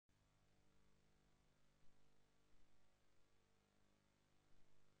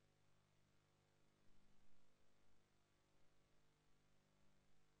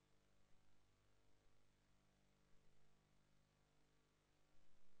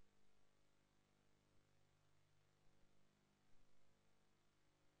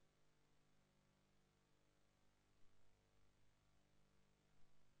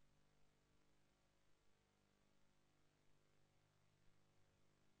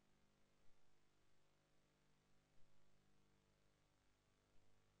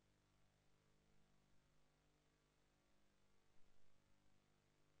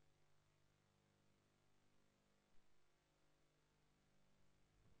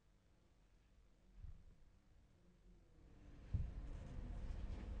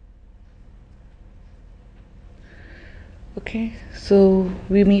Okay, so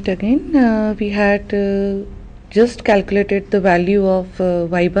we meet again. We had just calculated the value of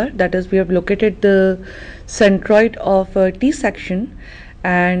y bar, that is, we have located the centroid of T section,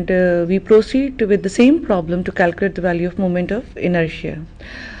 and we proceed with the same problem to calculate the value of moment of inertia.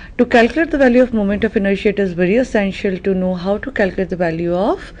 To calculate the value of moment of inertia, it is very essential to know how to calculate the value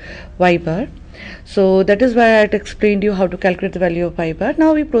of y bar. So that is why I had explained you how to calculate the value of y bar.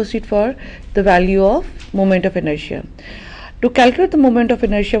 Now we proceed for the value of moment of inertia. To calculate the moment of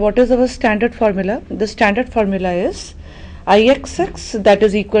inertia, what is our standard formula? The standard formula is Ixx, that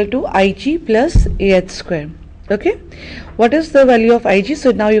is equal to Ig plus Ah square. Okay, what is the value of Ig?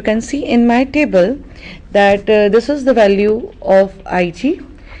 So now you can see in my table that this is the value of Ig.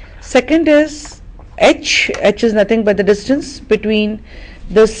 Second is h is nothing but the distance between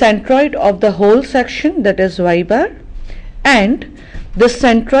the centroid of the whole section, that is y bar, and the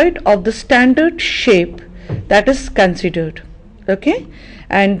centroid of the standard shape that is considered. Okay,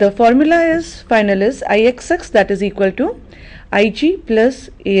 and the formula is final is Ixx, that is equal to Ig plus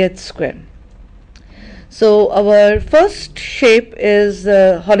Ah square. So our first shape is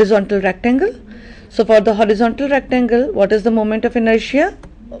horizontal rectangle. So for the horizontal rectangle, what is the moment of inertia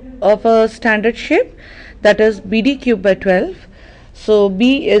of a standard shape? That is BD cube by 12. So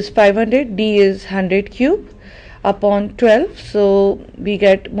B is 500, D is 100 cube upon 12. So we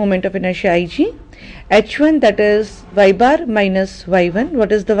get moment of inertia Ig. H1, that is y bar minus y1.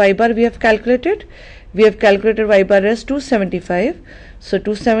 What is the y bar we have calculated? We have calculated y bar as 275. So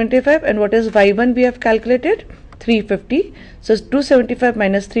 275, and what is y1 we have calculated? 350. So 275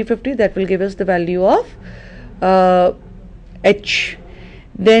 minus 350, that will give us the value of H.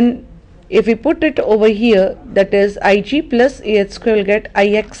 Then if we put it over here, that is Ig plus Ah square, will get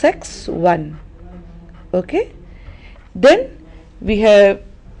Ixx1. Okay. Then we have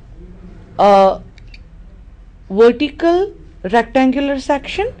a vertical rectangular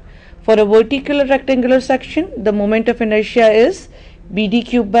section. For a vertical rectangular section, the moment of inertia is BD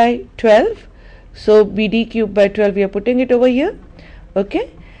cube by 12. So BD cube by 12, we are putting it over here. Okay.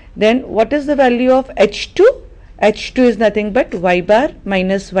 Then what is the value of H2? H2 is nothing but y bar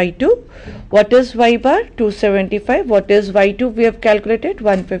minus y2. What is y bar? 275. What is y2? We have calculated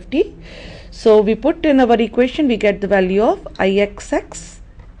 150. So we put in our equation, we get the value of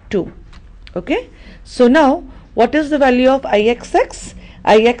Ixx2. Okay. So now what is the value of Ixx?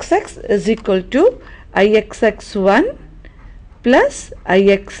 Ixx is equal to Ixx1 plus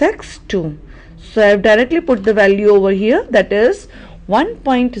Ixx2. So I have directly put the value over here, that is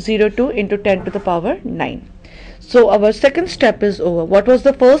 1.02 into 10 to the power 9. So our second step is over. What was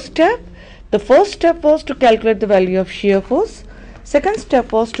the first step? The first step was to calculate the value of shear force. Second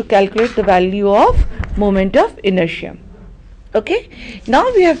step was to calculate the value of moment of inertia. Okay.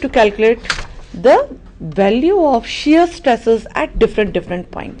 Now we have to calculate the value of shear stresses at different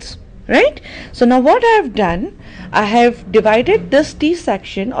points. Right. So now what I have done, I have divided this T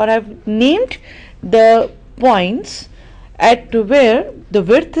section, or I have named the points at where the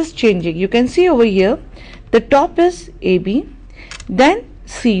width is changing. You can see over here, the top is AB, then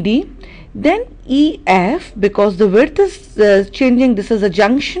CD, then EF, because the width is changing, this is a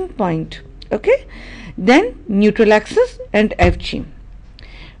junction point. Okay, then neutral axis and FG.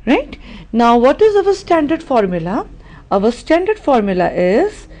 Right. Now what is our standard formula? Our standard formula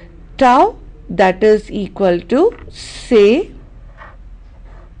is tau, that is equal to say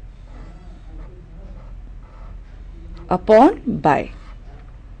upon by.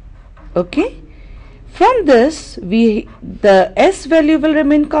 Okay. From this, the S value will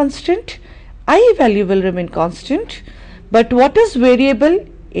remain constant, I value will remain constant, but what is variable?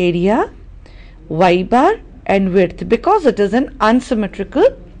 Area, y bar and width, because it is an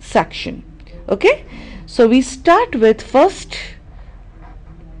unsymmetrical section. Okay. So we start with first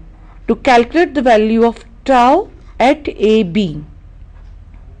to calculate the value of tau at AB.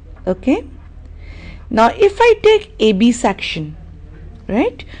 Okay. Now if I take AB section,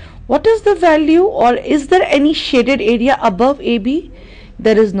 right, what is the value, or is there any shaded area above AB?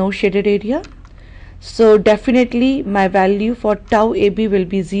 There is no shaded area. So definitely my value for tau AB will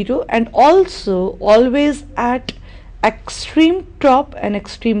be 0, and also always at extreme top and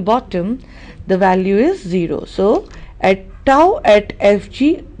extreme bottom the value is 0. So at tau at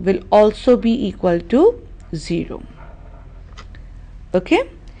FG will also be equal to 0. Okay.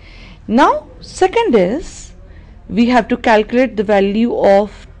 Now second is we have to calculate the value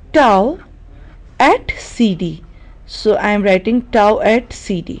of tau at CD. So I am writing tau at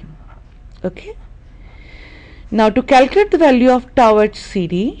CD. Okay. Now to calculate the value of tau at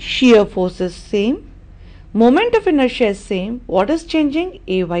CD, shear force is same, moment of inertia is same. What is changing?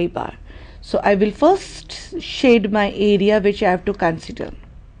 AY bar. So I will first shade my area which I have to consider.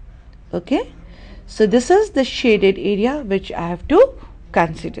 Okay, so this is the shaded area which I have to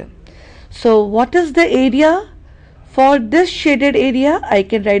consider. So what is the area for this shaded area? I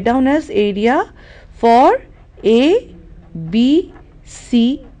can write down as area for A, B,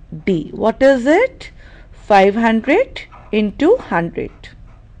 C, D. What is it? 500 into 100.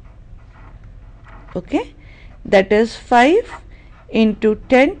 Okay, that is 5 into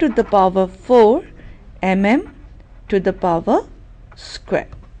 10 to the power 4 mm to the power square.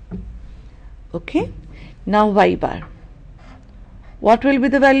 Okay, now y bar. What will be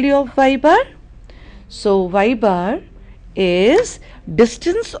the value of y bar? So y bar is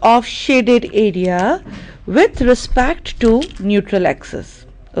distance of shaded area with respect to neutral axis.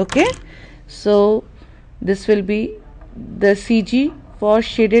 Okay, so this will be the CG for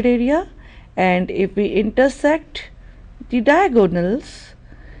shaded area, and if we intersect the diagonals,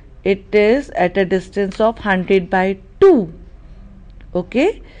 it is at a distance of 100 by 2.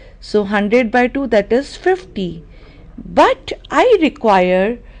 Okay, so 100 by 2, that is 50, but I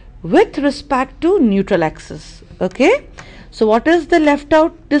require with respect to neutral axis. Okay, so what is the left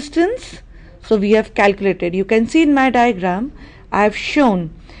out distance? So we have calculated. You can see in my diagram I have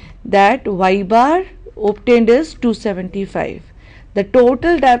shown that y bar obtained is 275. The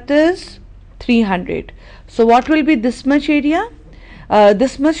total depth is 300. So what will be this much area?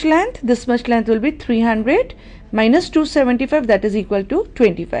 This much length? This much length will be 300 minus 275, that is equal to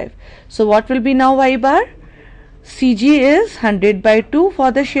 25. So what will be now y bar? CG is 100 by 2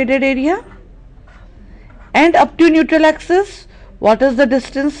 for the shaded area, and up to neutral axis, what is the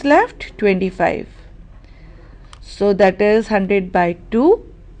distance left? 25. So that is 100 by 2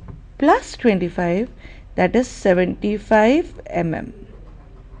 plus 25, that is 75 mm.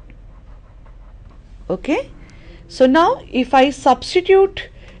 Okay, so now if I substitute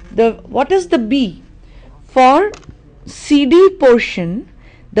what is the B for CD portion,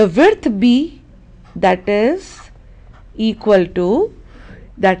 the width B, that is equal to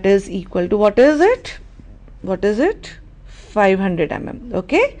what is it? 500 mm.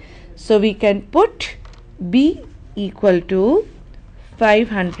 Okay, so we can put B equal to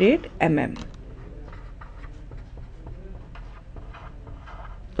 500 mm.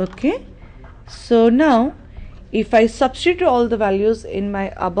 Okay, so now if I substitute all the values in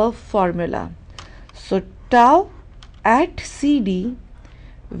my above formula, so tau at CD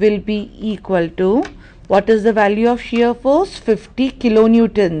will be equal to, what is the value of shear force? 50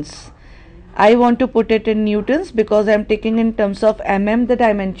 kilonewtons. I want to put it in newtons because I am taking in terms of mm the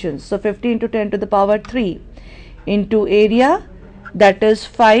dimensions. So 50 into 10 to the power 3 into area, that is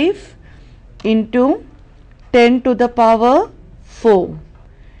 5 into 10 to the power 4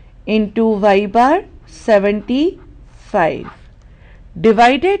 into y bar 75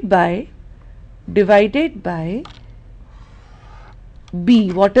 divided by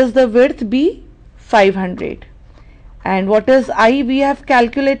B. What is the width B? 500. And what is I we have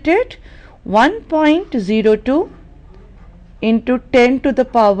calculated? 1.02 into 10 to the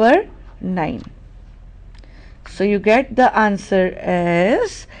power 9. So you get the answer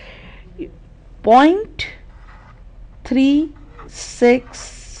as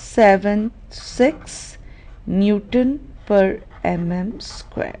 0.3676 Newton per mm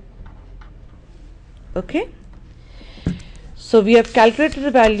square. Okay, so we have calculated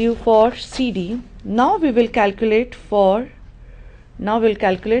the value for CD. Now we will calculate for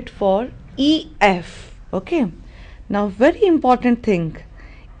EF. Okay, now very important thing,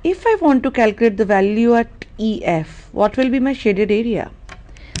 if I want to calculate the value at EF, what will be my shaded area?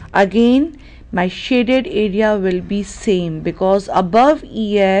 Again, my shaded area will be same because above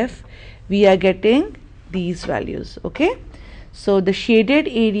EF we are getting these values. Okay, so the shaded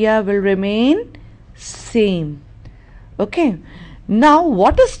area will remain same. Okay, now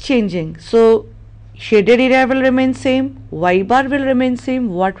what is changing? So shaded area will remain same, y bar will remain same.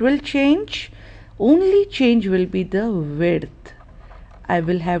 What will change? Only change will be the width. I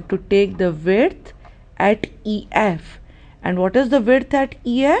will have to take the width at EF. And what is the width at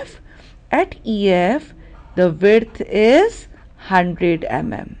EF? At EF the width is 100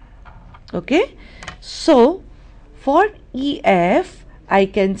 mm. Okay, so for EF I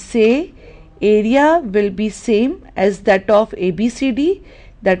can say area will be same as that of ABCD,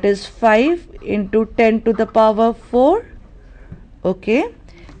 that is 5 into 10 to the power 4. Okay,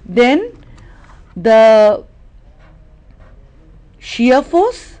 then the shear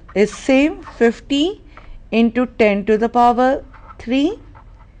force is same, 50 into 10 to the power 3.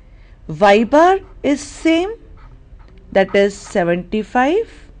 Y bar is same, that is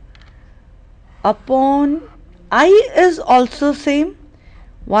 75 upon I is also same,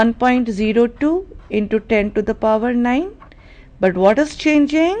 1.02 into 10 to the power 9. But what is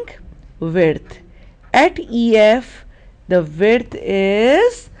changing? Width. At EF, the width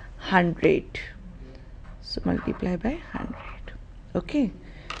is 100. So multiply by 100. Okay.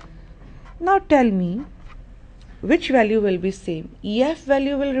 Now tell me, which value will be same? EF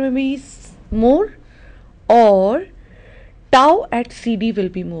value will be more or tau at CD will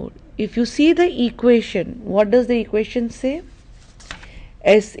be more? If you see the equation, what does the equation say?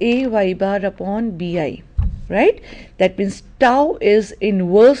 SA y bar upon BI, right? That means tau is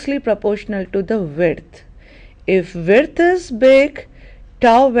inversely proportional to the width. If width is big,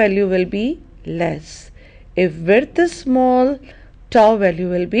 tau value will be less. If width is small, tau value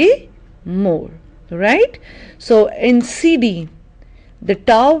will be more, right? So in CD, the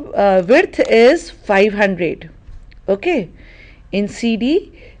tau width is 500. Okay, in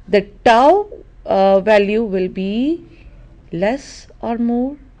CD, the tau value will be less or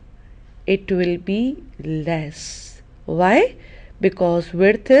more? It will be less. Why? Because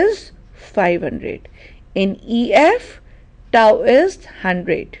width is 500. In EF, tau is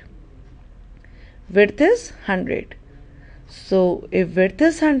 100. Width is 100. So if width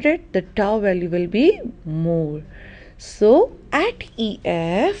is 100, the tau value will be more. So at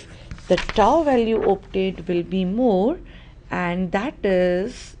EF, the tau value obtained will be more, and that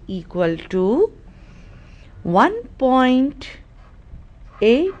is equal to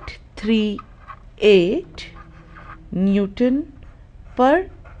 1.838 Newton per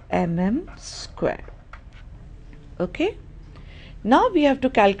mm square. Okay. Now we have to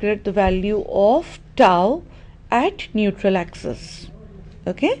calculate the value of tau at neutral axis.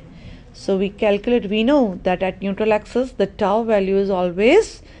 Okay. So we know that at neutral axis the tau value is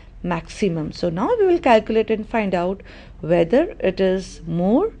always maximum. So now we will calculate and find out whether it is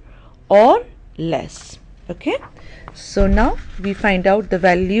more or less. Okay. So now we find out the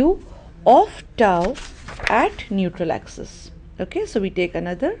value of tau at neutral axis. Okay. So we take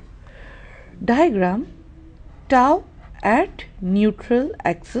another diagram, tau at neutral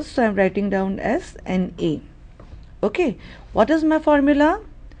axis. So I am writing down as NA. Okay. What is my formula?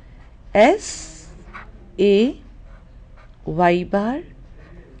 S A y bar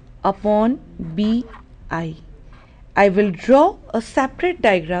upon B I. I will draw a separate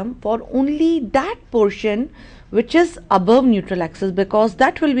diagram for only that portion which is above neutral axis, because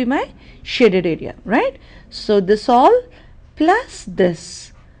that will be my shaded area, right? So this all plus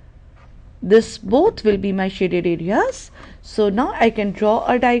this both will be my shaded areas. So now I can draw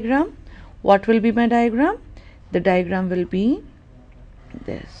a diagram. What will be my diagram? The diagram will be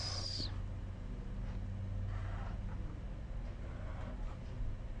this.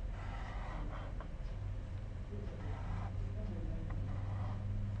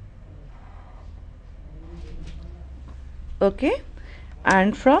 Okay,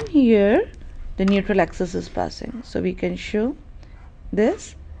 and from here the neutral axis is passing, so we can show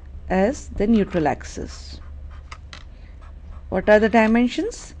this as the neutral axis. What are the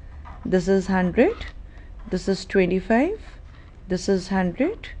dimensions? This is 100, this is 25, this is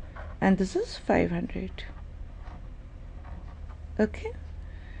 100, and this is 500. Okay,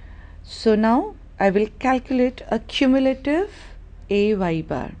 so now I will calculate a cumulative AY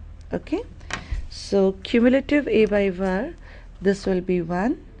bar. Okay, so cumulative A by bar, this will be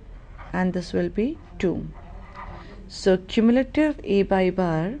 1 and this will be 2. So cumulative A by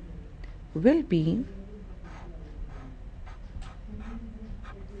bar will be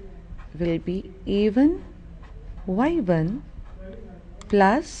A1 Y1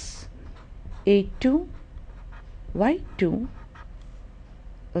 plus A2 Y2.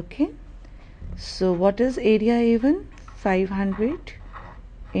 Okay, so what is area A1? 500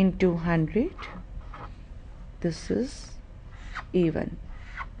 into 100. This is A1.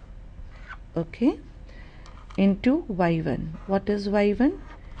 Okay, into Y1. What is Y1?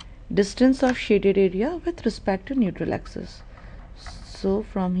 Distance of shaded area with respect to neutral axis. So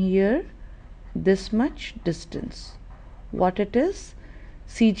from here, this much distance. What it is?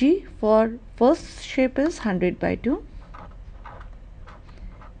 CG for first shape is 100 by 2.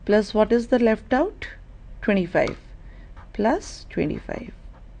 Plus what is the left out? 25. Plus 25.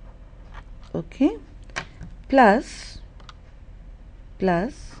 Okay. Plus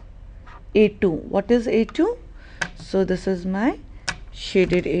A2. What is A2? So this is my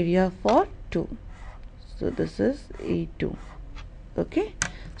shaded area for 2. So this is A2. Okay.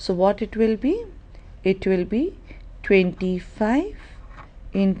 So what it will be? It will be 25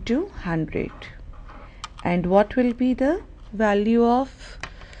 into 100. And what will be the value of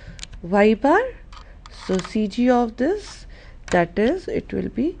Y bar? So CG of this, that is, it will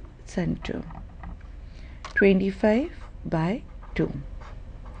be center. 25 by 2.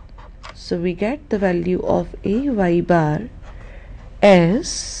 So we get the value of AY bar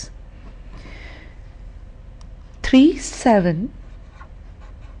as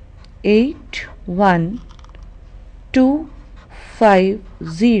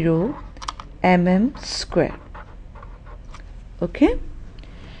 3781,250 mm square. Okay.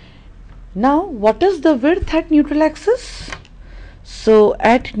 Now what is the width at neutral axis? So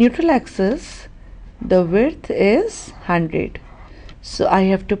at neutral axis the width is 100. So I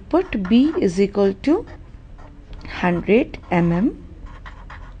have to put B is equal to 100 mm.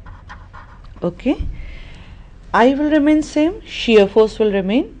 Okay. I will remain same, shear force will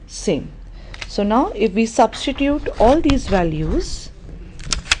remain same. So now if we substitute all these values,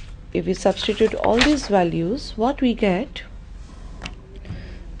 what we get?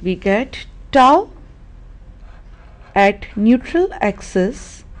 We get tau at neutral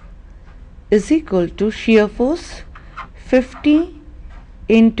axis is equal to shear force 50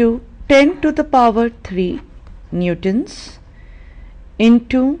 into 10 to the power 3 newtons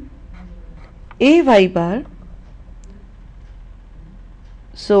into AY bar.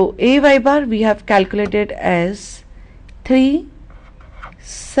 So AY bar we have calculated as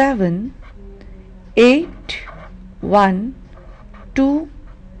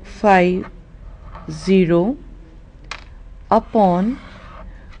 3781,250 upon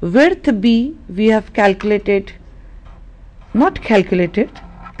width B we have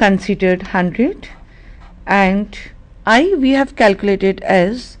considered 100 and I we have calculated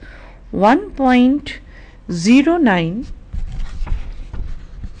as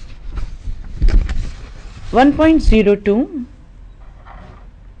 1.02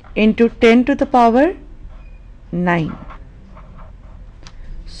 into 10 to the power 9.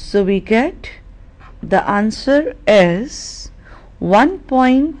 So we get the answer is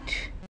 1.02